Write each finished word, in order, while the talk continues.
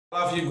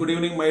All of you, good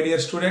evening, my dear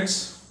students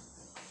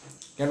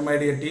and my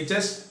dear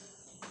teachers.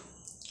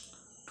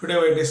 Today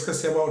we discuss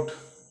about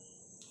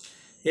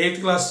 8th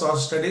class social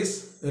studies,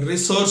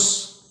 resource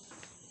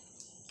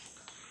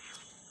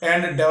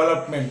and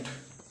development.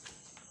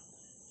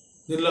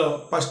 దీనిలో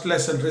first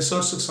lesson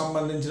రిసోర్స్కి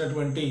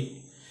సంబంధించినటువంటి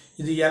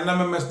ఇది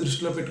NMMS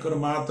దృష్టిలో పెట్టుకొని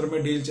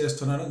మాత్రమే deal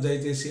చేస్తున్నాను,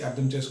 దయచేసి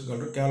అర్థం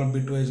చేసుకోగలరు. కేవలం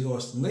బిట్ వైజ్గా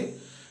వస్తుంది.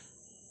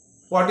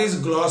 What is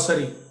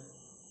glossary?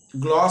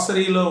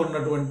 గ్లాసరీలో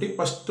ఉన్నటువంటి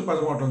ఫస్ట్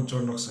పదం ఒకటి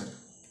చూడండి ఒకసారి.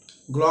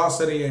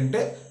 గ్లాసరీ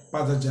అంటే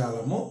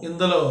పదజాలము.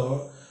 ఇందులో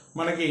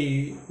మనకి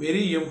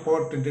వెరీ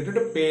ఇంపార్టెంట్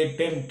ఏంటంటే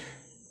పేటెంట్.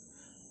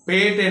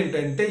 పేటెంట్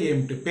అంటే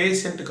ఏమిటి?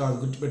 పేషెంట్ కాదు,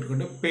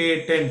 గుర్తుపెట్టుకోండి.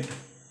 పేటెంట్.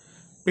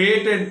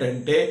 పేటెంట్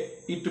అంటే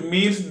it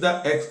means the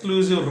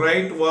exclusive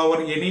right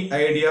over any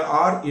idea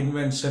or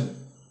invention.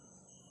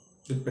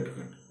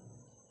 గుర్తుపెట్టుకోండి.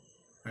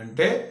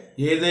 అంటే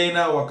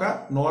ఏదైనా ఒక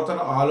నూతన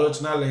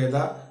ఆలోచన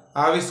లేదా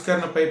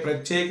ఆవిష్కరణపై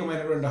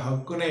ప్రత్యేకమైనటువంటి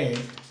హక్కునే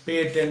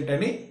పేటెంట్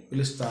అని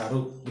పిలుస్తారు.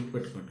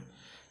 గుర్తుపెట్టుకోండి.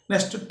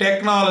 Next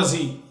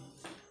technology.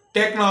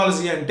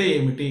 టెక్నాలజీ అంటే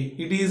ఏమిటి?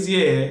 It is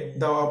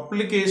the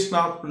application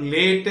of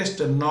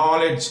latus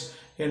knowledge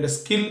and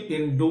skill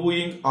in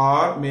doing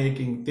are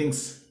making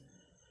things.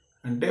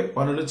 అంటే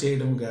పనులు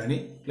చేయడం కానీ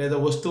లేదా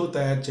వస్తువు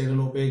తయారు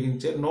చేయడంలో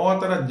ఉపయోగించే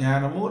నూతన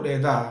జ్ఞానము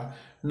లేదా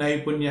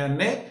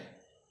నైపుణ్యాన్నే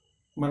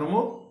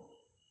మనము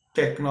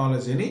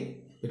టెక్నాలజీని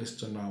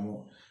పిలుస్తున్నాము.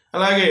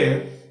 అలాగే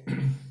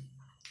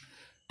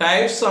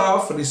types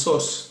of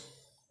resource.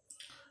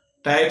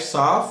 Types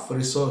of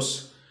resource.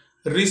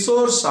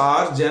 Resources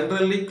are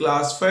generally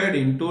classified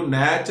into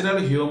natural,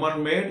 human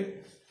made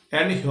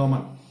and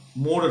human.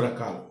 మూడు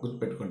రకాలు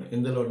గుర్తుపెట్టుకోండి.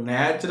 ఇందులో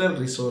న్యాచురల్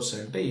రిసోర్స్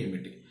అంటే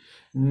ఏమిటి?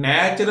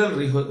 న్యాచురల్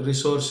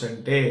రిసోర్స్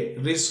అంటే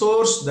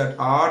resource that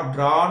are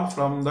drawn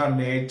from the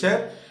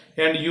nature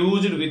and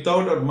used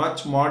without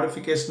much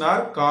modification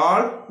are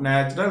called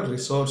natural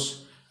resource.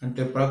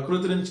 అంటే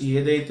ప్రకృతి నుంచి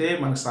ఏదైతే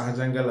మనకు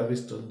సహజంగా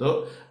లభిస్తుందో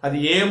అది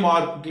ఏ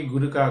మార్పుకి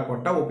గురి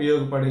కాకుండా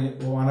ఉపయోగపడే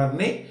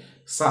వనరుని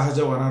సహజ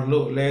వనరులు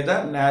లేదా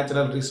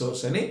న్యాచురల్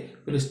రిసోర్స్ అని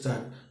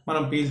పిలుస్తారు.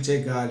 మనం పీల్చే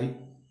గాలి,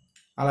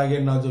 అలాగే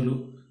నదులు,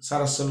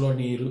 సరస్సుల్లో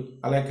నీరు,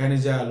 అలాగే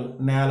ఖనిజాలు,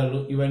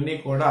 నేలలు, ఇవన్నీ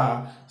కూడా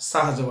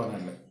సహజ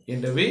వనరులు.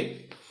 ఏంటవి?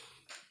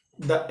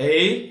 The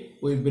air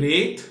we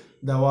breath,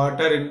 the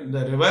water in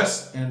the reverse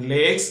and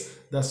lakes,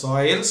 the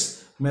soils,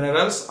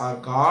 minerals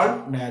are called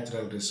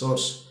natural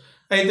resource.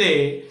 అయితే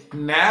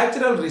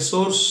natural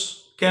resource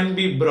can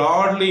be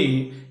Bradley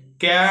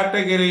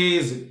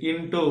categorized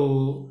into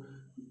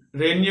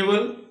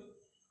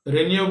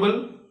renewable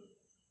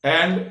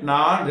and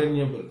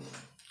non-renewable.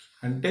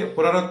 అంటే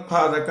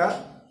పునరుత్పాదక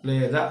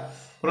లేదా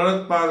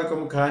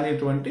పునరుత్పాదకం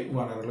కానిటువంటి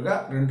వనరులుగా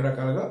రెండు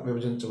రకాలుగా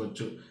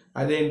విభజించవచ్చు.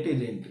 అదేంటి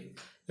ఇదేంటి?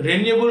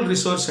 రెన్యూబుల్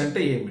రిసోర్స్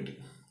అంటే ఏమిటి?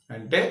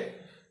 అంటే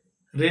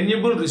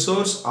renewable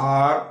resource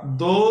are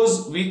those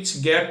which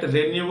get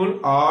renewable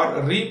are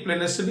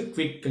రీప్లెనిష్డ్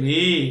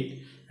quickly.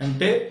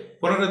 అంటే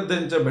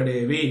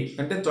పునరుద్ధరించబడేవి,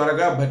 అంటే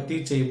త్వరగా భర్తీ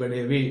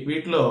చేయబడేవి.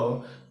 వీటిలో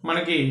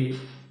మనకి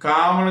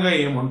కామన్గా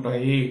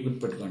ఏముంటాయి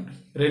గుర్తుపెట్టుకోండి.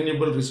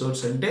 రెన్యూబుల్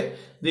రిసోర్స్ అంటే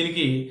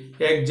దీనికి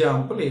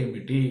ఎగ్జాంపుల్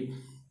ఏమిటి?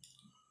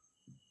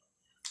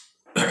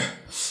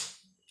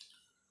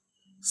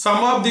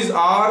 Some of these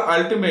are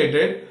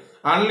అల్టిమేటెడ్,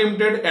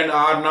 unlimited and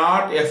are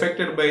not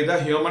affected by the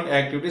human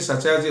activity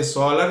such as a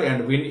solar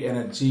and wind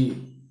energy.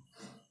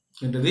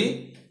 ఏంటిది?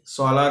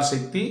 సోలార్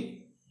శక్తి,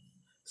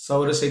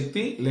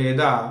 సౌరశక్తి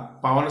లేదా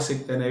పవన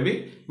శక్తి అనేవి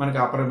మనకి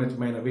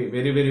అపరిమితమైనవి.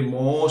 Very very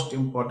most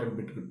important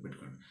bit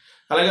గుర్తుపెట్టుకోండి.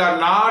 అలాగే are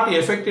not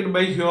affected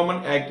by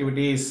human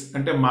activities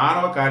అంటే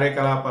మానవ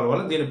కార్యకలాపాల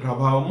వల్ల దీని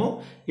ప్రభావము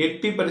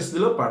ఎట్టి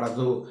పరిస్థితిలో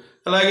పడదు.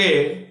 అలాగే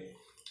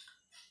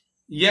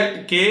yet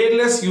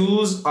careless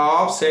use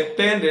of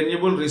certain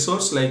renewable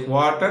resource like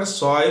water,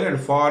 soil and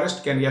forest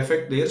can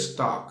affect their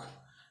stock.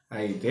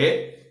 అయితే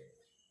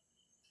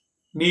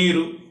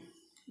నీరు,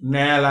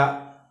 నేల,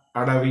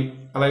 అడవి,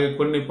 అలాగే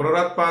కొన్ని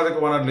పునరుత్పాదక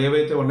వనరులు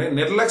ఏవైతే ఉన్నాయో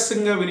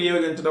నిర్లక్ష్యంగా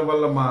వినియోగించడం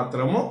వల్ల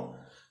మాత్రము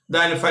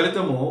దాని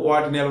ఫలితము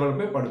వాటి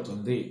నిల్వలపై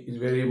పడుతుంది. ఇది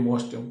వెరీ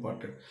మోస్ట్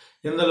ఇంపార్టెంట్.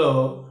 ఇందులో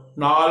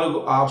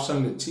 4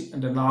 ఆప్షన్లు ఇచ్చి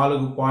అంటే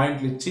 4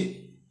 పాయింట్లు ఇచ్చి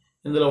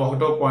ఇందులో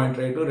 1వ పాయింట్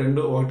రైటు,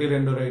 1,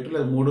 2 రైటు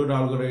లేదా 3,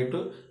 4 రైటు,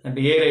 అంటే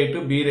ఏ right,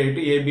 B right,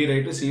 AB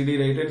right, CD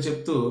right అని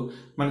చెప్తూ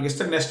మనకి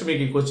ఇస్తే నెక్స్ట్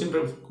మీకు ఈ క్వశ్చన్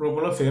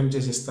రూపంలో ఫేమ్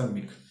చేసి ఇస్తాను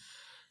మీకు.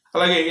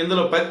 అలాగే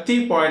ఇందులో ప్రతి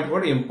పాయింట్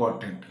కూడా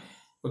ఇంపార్టెంట్.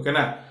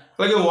 ఓకేనా?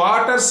 అలాగే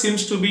water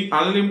sims to be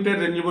unlimited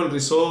renewable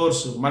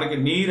resource. మనకి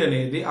నీరు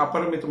అనేది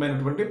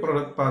అపరిమితమైనటువంటి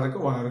పునరుత్పాదక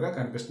వనరుగా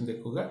కనిపిస్తుంది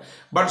ఎక్కువగా.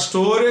 But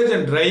storage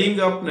and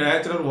drying of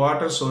natural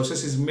water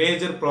sources is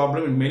major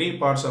problem in many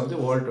parts of the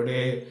world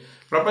today.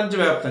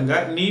 ప్రపంచవ్యాప్తంగా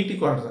నీటి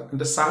కొరత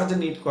అంటే సహజ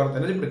నీటి కొరత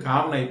అనేది ఇప్పుడు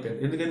కామన్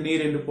అయిపోయింది. ఎందుకంటే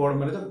నీరు ఎండిపోవడం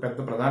అనేది ఒక పెద్ద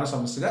ప్రధాన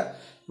సమస్యగా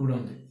ఇప్పుడు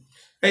ఉంది.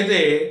 అయితే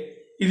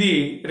ఇది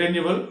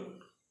renewable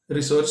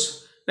resource.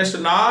 Next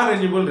non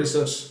renewable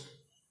resource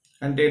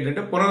అంటే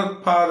ఏంటంటే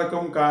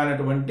పునరుత్పాదకం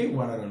కానటువంటి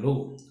వనరులు.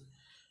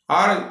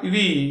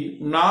 ఇవి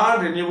non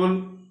renewable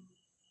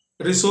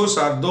resource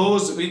are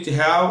those which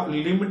have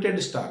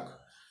limited stock.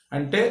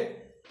 అంటే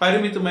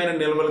పరిమితమైన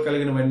నిల్వలు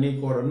కలిగినవన్నీ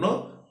కూడాను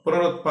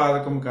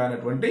పునరుత్పాదకం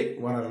కానటువంటి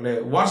వనరులే.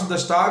 Once the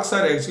stocks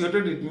are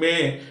executed it may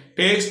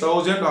takes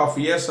thousand of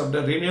years of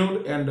the renewed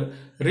and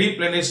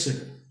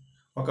రీప్లెనిష్డ్.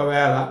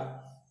 ఒకవేళ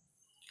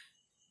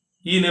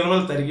ఈ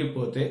నిల్వలు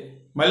తరిగిపోతే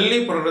మళ్ళీ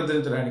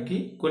పునరుద్ధరించడానికి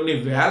కొన్ని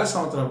వేల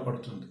సంవత్సరాలు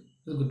పడుతుంది.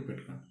 ఇది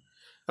గుర్తుపెట్టుకోండి.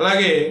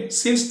 అలాగే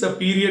since the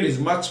period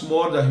is much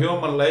more the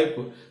human life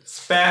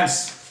spans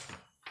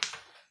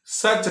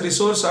such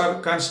resources are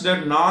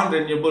considered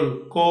non-renewable.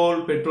 Coal,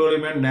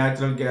 petroleum and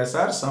natural gas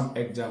are some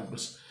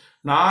examples.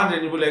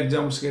 Non-renewable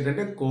examples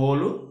ఏంటంటే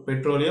కోల్,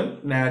 పెట్రోలియం,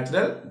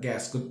 న్యాచురల్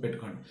గ్యాస్.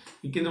 గుర్తుపెట్టుకోండి.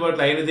 ఈ కింద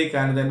వాటిలో అయినది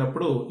కానిది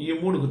అన్నప్పుడు ఈ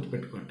మూడు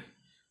గుర్తుపెట్టుకోండి.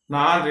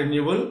 నాన్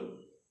రెన్యూబుల్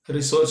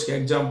రిసోర్స్కి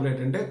ఎగ్జాంపుల్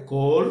ఏంటంటే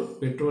కోల్,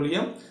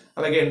 పెట్రోలియం,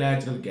 అలాగే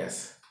న్యాచురల్ గ్యాస్.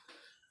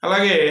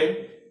 అలాగే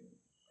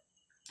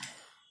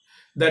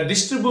the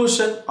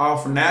distribution of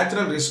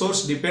natural resource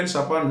depends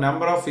upon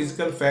number of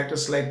physical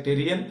factors like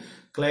terrain,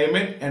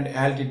 climate and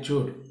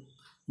altitude.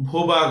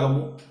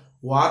 భూభాగము,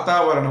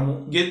 వాతావరణము,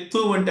 ఎత్తు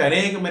వంటి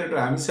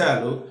అనేకమైనటువంటి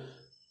అంశాలు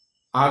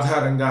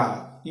ఆధారంగా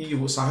ఈ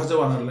సహజ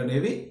వనరులు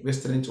అనేవి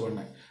విస్తరించి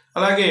ఉన్నాయి.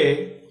 అలాగే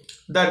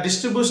the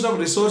distribution of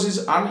resource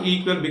is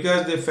unequal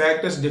because the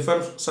factors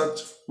differ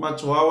such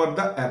much over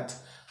the earth.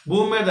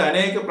 భూమి మీద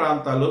అనేక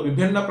ప్రాంతాలు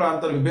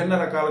విభిన్న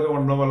రకాలుగా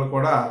ఉండడం వల్ల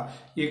కూడా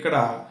ఇక్కడ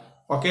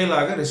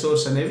ఒకేలాగా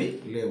రిసోర్స్ అనేవి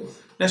లేవు.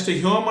 Next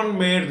human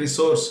made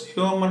resource.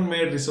 Human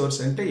made resource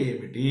అంటే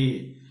ఏమిటి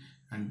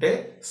అంటే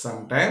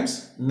sometimes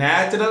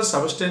natural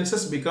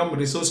substances become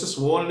resources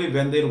only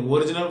when there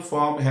original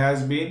form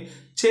has been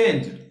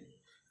changed.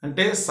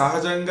 అంటే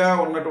సహజంగా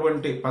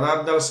ఉన్నటువంటి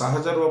పదార్థాల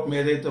సహజ రూపం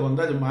ఏదైతే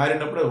ఉందో అది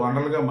మారినప్పుడు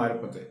వనరులుగా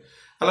మారిపోతాయి.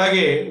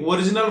 అలాగే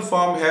original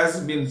form has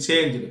been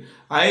changed.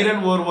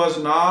 Iron ore was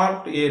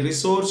not a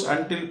resource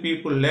until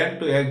people learn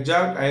to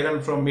exact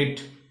iron from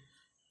it.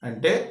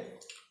 అంటే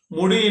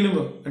ముడి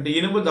ఇనుము అంటే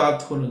ఇనుము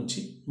ధాతువు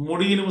నుంచి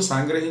ముడి ఇనుము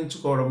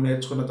సంగ్రహించుకోవడం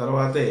నేర్చుకున్న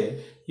తర్వాతే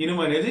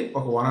ఇనుము అనేది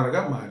ఒక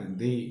వనరుగా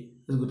మారింది.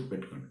 ఇది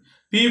గుర్తుపెట్టుకోండి.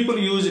 People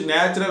use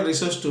natural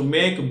resource to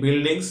make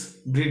buildings,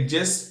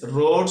 bridges,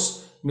 roads,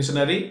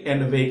 machinery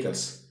and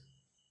vehicles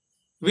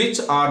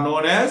which are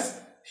known as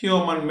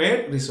human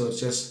made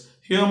resources.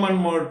 Human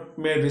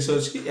made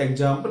రిసోర్స్కి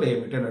example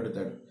ఏమిటి అని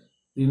అడుగుతాడు.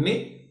 దీన్ని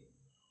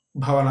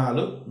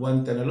భవనాలు,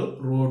 వంతెనలు,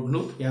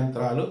 రోడ్లు,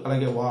 యంత్రాలు,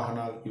 అలాగే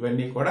వాహనాలు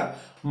ఇవన్నీ కూడా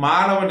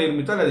మానవ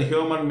నిర్మితాలు. అది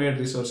హ్యూమన్ మేడ్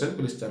రిసోర్స్ అని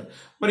పిలుస్తారు.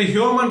 మరి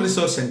హ్యూమన్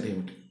రిసోర్స్ అంటే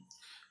ఏమిటి?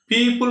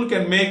 People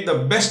can make the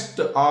best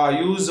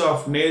use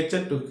of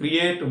nature to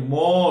create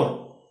more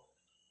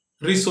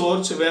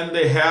resource when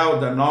they have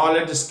the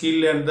knowledge,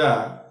 skill and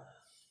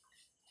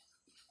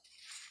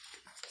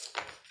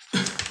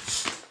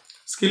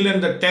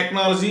the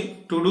technology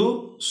to do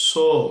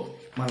so.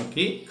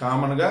 మనకి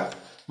కామన్గా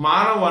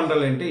మానవ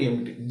వనరులు అంటే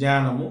ఏమిటి?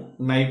 జ్ఞానము,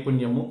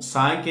 నైపుణ్యము,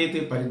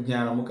 సాంకేతిక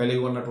పరిజ్ఞానము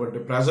కలిగి ఉన్నటువంటి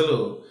ప్రజలు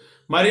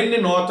మరిన్ని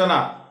నూతన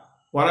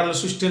వనరులు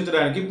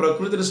సృష్టించడానికి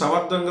ప్రకృతిని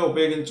సమర్థంగా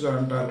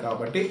ఉపయోగించుకుంటారు.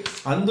 కాబట్టి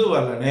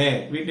అందువల్లనే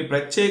వీటిని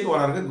ప్రత్యేక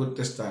వనరుగా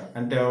గుర్తిస్తారు.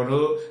 అంటే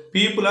ఎవరు?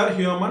 People are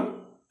human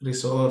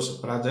resource.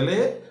 ప్రజలే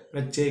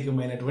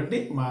ప్రత్యేకమైనటువంటి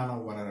మానవ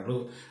వనరులు.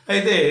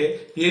 అయితే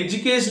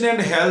education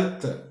and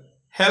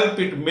help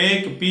it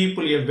make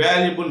people A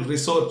valuable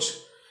resource.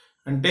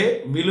 అంటే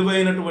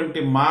విలువైనటువంటి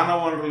మానవ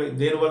వనరులు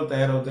దేని వల్ల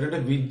తయారవుతారంటే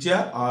విద్య,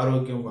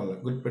 ఆరోగ్యం వల్ల.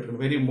 గుర్తుపెట్టుకోండి,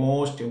 వెరీ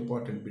మోస్ట్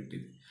ఇంపార్టెంట్ బిట్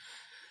ఇది.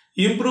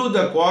 Improve the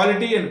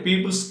quality and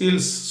people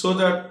skills so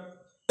that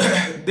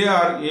they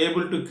are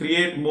able to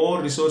create more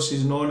resource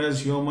is known as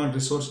human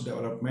resource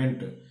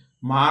development.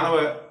 మానవ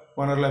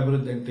వనరుల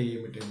అభివృద్ధి అంటే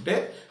ఏమిటంటే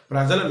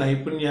ప్రజల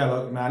నైపుణ్యాల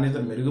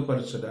నాణ్యతను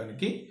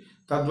మెరుగుపరచడానికి,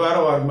 తద్వారా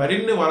వారు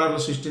మరిన్ని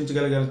వనరులు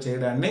సృష్టించగలిగేలా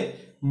చేయడాన్ని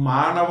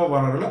మానవ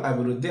వనరుల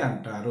అభివృద్ధి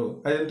అంటారు.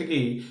 అదేంటికి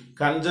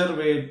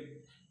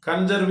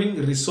కన్జర్వింగ్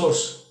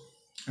రిసోర్స్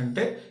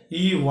అంటే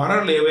ఈ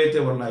వనరులు ఏవైతే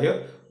ఉన్నాయో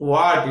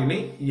వాటిని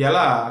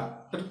ఎలా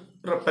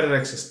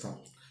పరిరక్షిస్తాం.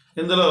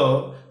 ఇందులో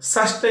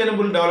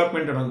సస్టైనబుల్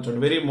డెవలప్మెంట్ అని ఉంచండి,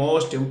 వెరీ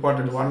మోస్ట్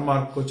ఇంపార్టెంట్. 1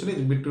 మార్క్ వచ్చింది,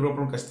 ఇది బిట్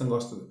రూపంలో ఖచ్చితంగా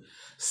వస్తుంది.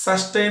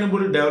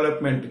 Sustainable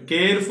development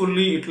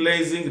carefully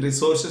utilising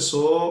resources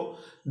so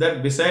that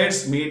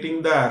besides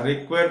meeting the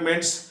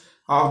requirements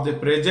of the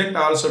present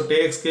also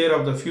takes care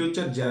of the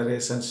future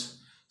generations.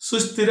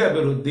 సుస్థిర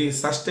అభివృద్ధి.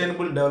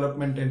 సస్టైనబుల్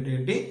డెవలప్మెంట్ అంటే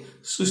ఏంటి?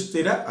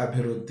 సుస్థిర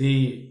అభివృద్ధి.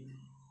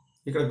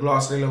 ఇక్కడ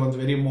గ్లాసరీలో ఉంది,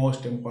 వెరీ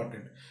మోస్ట్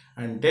ఇంపార్టెంట్.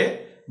 అంటే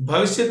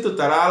భవిష్యత్తు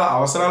తరాల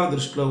అవసరాల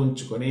దృష్టిలో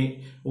ఉంచుకొని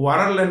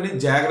వనరులన్నీ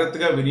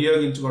జాగ్రత్తగా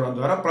వినియోగించుకోవడం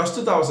ద్వారా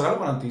ప్రస్తుత అవసరాలు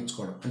మనం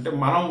తీర్చుకోవడం. అంటే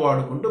మనం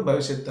వాడుకుంటూ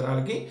భవిష్యత్తు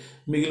తరాలకి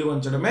మిగిలి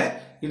ఉంచడమే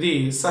ఇది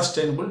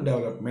సస్టైనబుల్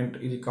డెవలప్మెంట్.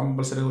 ఇది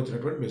కంపల్సరీగా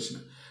వచ్చినటువంటి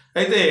విషయం.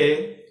 అయితే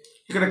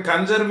ఇక్కడ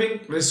కన్జర్వింగ్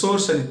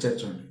రిసోర్స్ అని ఇచ్చారు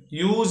చూడండి.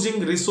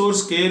 Using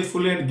resource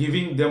carefully and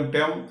giving them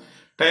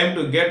time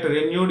to get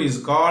renewed is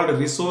called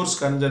resource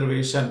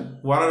conservation.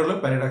 వనరుల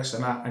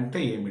పరిరక్షణ అంటే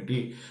ఏమిటి?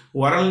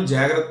 వనరులను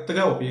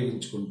జాగ్రత్తగా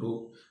ఉపయోగించుకుంటూ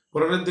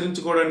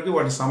పునరుద్ధరించుకోవడానికి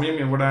వాటి సమయం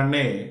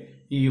ఇవ్వడాన్నే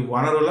ఈ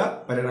వనరుల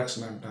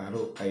పరిరక్షణ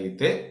అంటారు.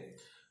 అయితే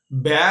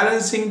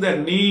balancing the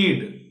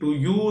need to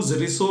use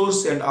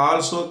resource and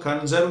also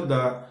conserve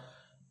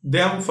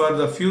them for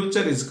the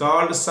future is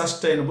called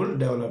sustainable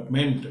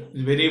development.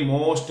 Is very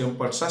most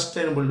important.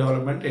 Sustainable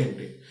development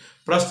ఏంటి?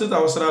 ప్రస్తుత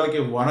అవసరాలకి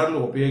వనరులు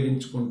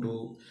ఉపయోగించుకుంటూ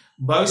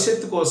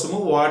భవిష్యత్తు కోసము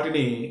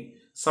వాటిని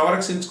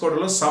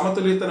సంరక్షించుకోవడంలో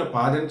సమతుల్యతను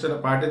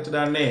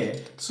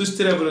పాటించడాన్నే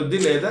సుస్థిర అభివృద్ధి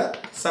లేదా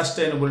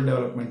సస్టైనబుల్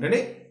డెవలప్మెంట్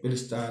అని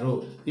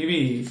పిలుస్తారు.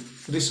 ఇవి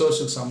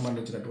రిసోర్స్కి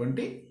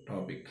సంబంధించినటువంటి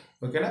టాపిక్.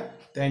 ఓకేనా?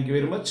 Thank you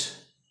very much.